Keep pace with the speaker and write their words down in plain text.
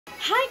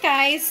Hi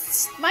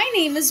guys, my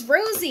name is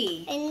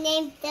Rosie. And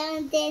name's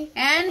Jonathan.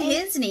 And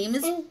his name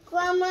is... And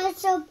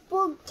Grandma's a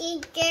spooky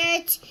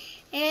cat.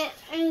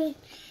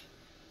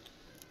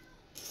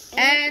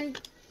 And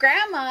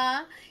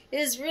Grandma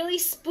is really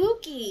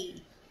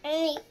spooky.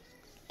 And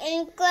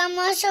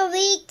Grandma's a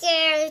wee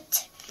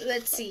cat.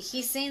 Let's see,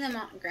 he's saying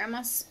that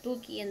Grandma's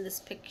spooky in this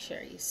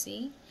picture, you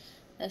see?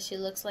 That she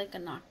looks like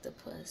an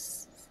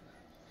octopus.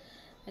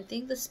 I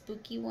think the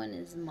spooky one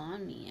is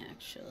Mommy,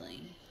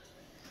 actually.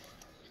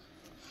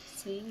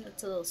 See,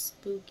 that's a little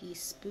spooky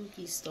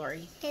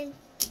story. And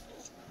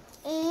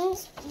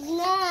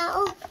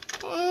now,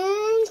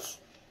 and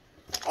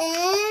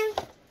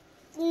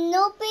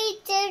Snoopy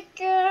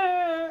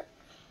sticker.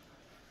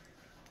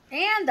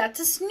 And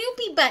that's a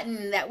Snoopy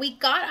button that we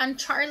got on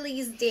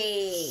Charlie's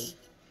Day.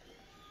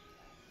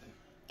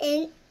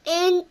 And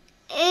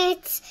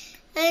it's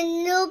a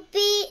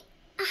Snoopy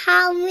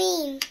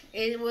Halloween.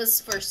 It was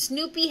for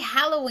Snoopy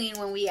Halloween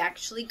when we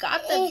actually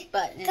got the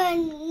button. Got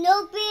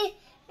Snoopy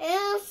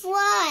and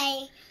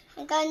fly.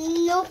 I got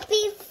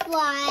Snoopy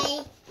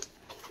fly.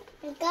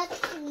 I got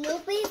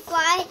Snoopy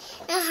fly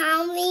and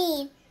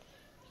Halloween.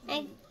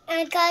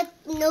 I got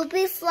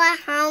Snoopy fly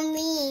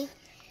Halloween.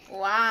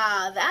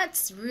 Wow,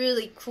 that's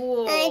really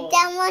cool. And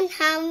that one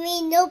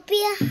Halloween,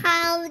 Snoopy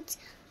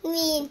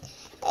Halloween.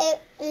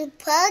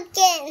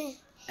 Pumpkin.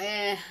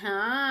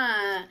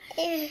 Uh-huh.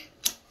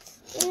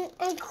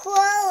 And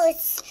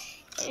clothes.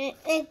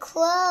 And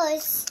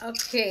clothes.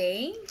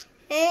 Okay.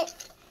 And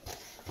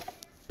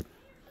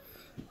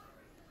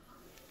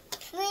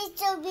please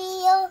the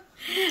video.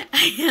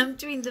 I am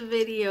doing the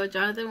video.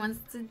 Jonathan wants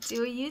to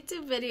do a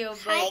YouTube video.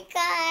 But...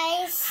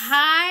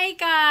 Hi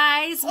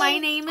guys. My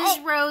name is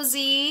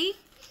Rosie.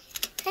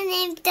 My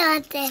name's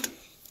Toddler.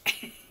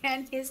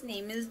 And his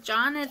name is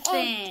Jonathan.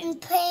 And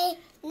play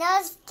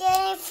Not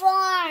Scary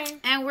Farm.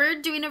 And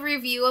we're doing a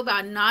review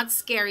about Not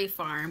Scary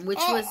Farm, which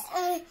was...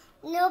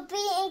 Snoopy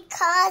in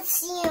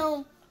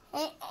costume.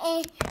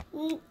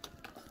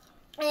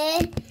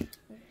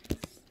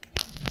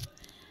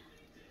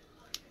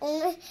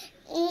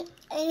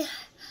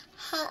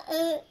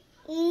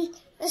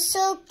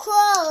 So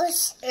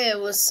close. It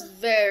was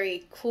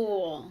very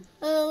cool.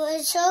 It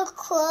was so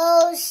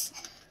close.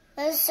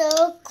 It's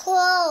so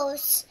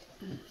close.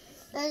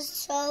 It's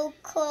so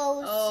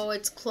close. Oh,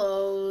 it's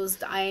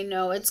closed. I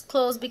know. It's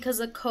closed because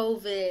of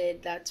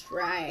COVID. That's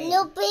right.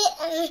 Snoopy,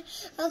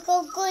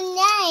 go good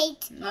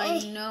night. I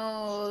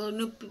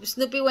know.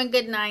 Snoopy went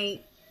good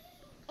night.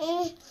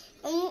 It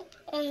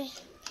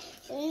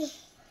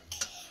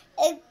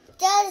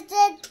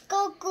doesn't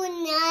go good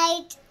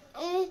night.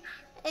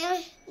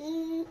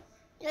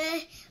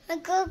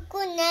 Go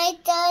good night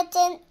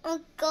doesn't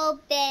go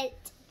bed.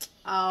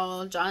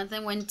 Oh,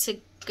 Jonathan went to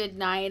good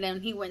night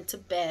and he went to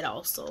bed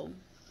also.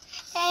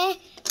 And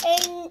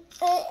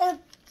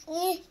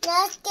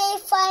Not Scary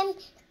Farm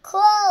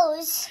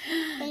closed.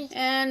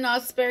 And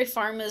Knott's Berry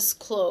Farm is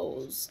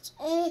closed.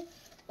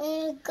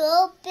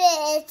 Go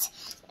bed.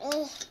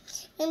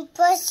 And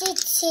brush your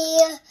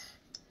teeth.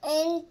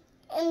 And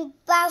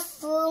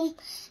bathroom.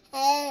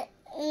 And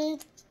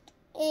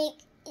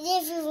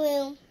living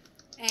room.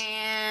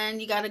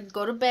 And you gotta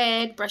go to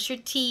bed, brush your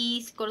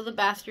teeth, go to the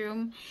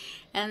bathroom,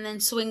 and then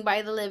swing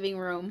by the living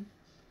room.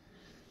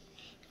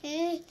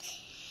 And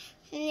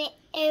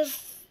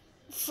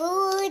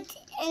food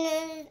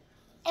and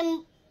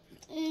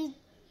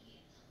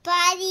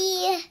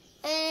body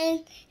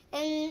and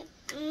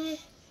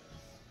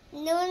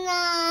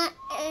Luna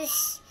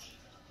is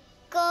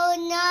go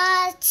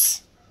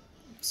nuts.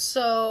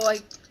 So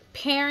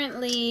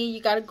apparently you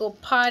gotta go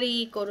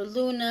potty, go to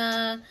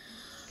Luna,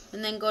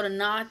 and then go to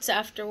Knott's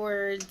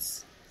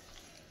afterwards.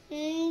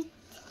 Go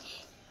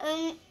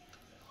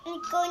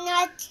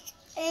nuts.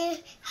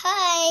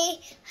 Hi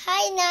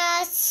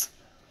nuts.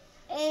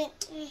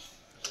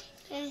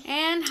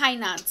 And hi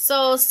Knott's.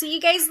 So see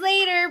you guys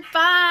later.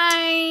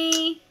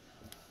 Bye.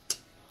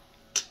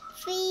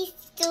 Please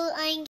do